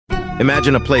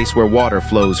Imagine a place where water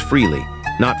flows freely,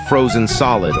 not frozen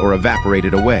solid or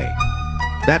evaporated away.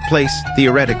 That place,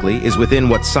 theoretically, is within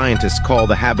what scientists call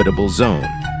the habitable zone.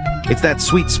 It's that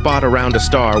sweet spot around a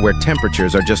star where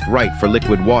temperatures are just right for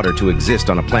liquid water to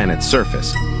exist on a planet's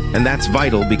surface. And that's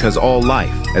vital because all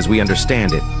life, as we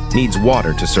understand it, needs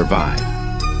water to survive.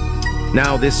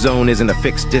 Now, this zone isn't a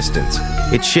fixed distance.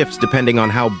 It shifts depending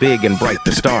on how big and bright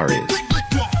the star is.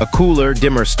 A cooler,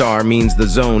 dimmer star means the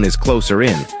zone is closer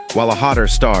in, while a hotter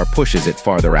star pushes it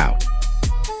farther out.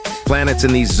 Planets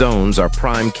in these zones are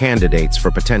prime candidates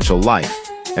for potential life,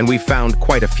 and we've found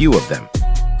quite a few of them.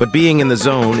 But being in the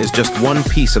zone is just one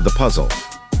piece of the puzzle.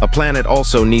 A planet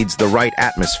also needs the right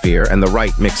atmosphere and the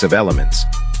right mix of elements.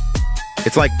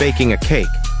 It's like baking a cake.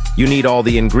 You need all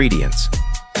the ingredients.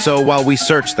 So while we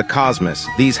search the cosmos,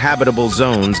 these habitable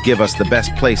zones give us the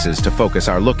best places to focus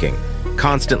our looking,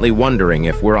 constantly wondering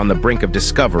if we're on the brink of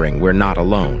discovering we're not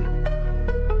alone.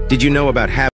 Did you know about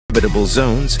habitable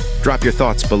zones? Drop your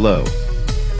thoughts below.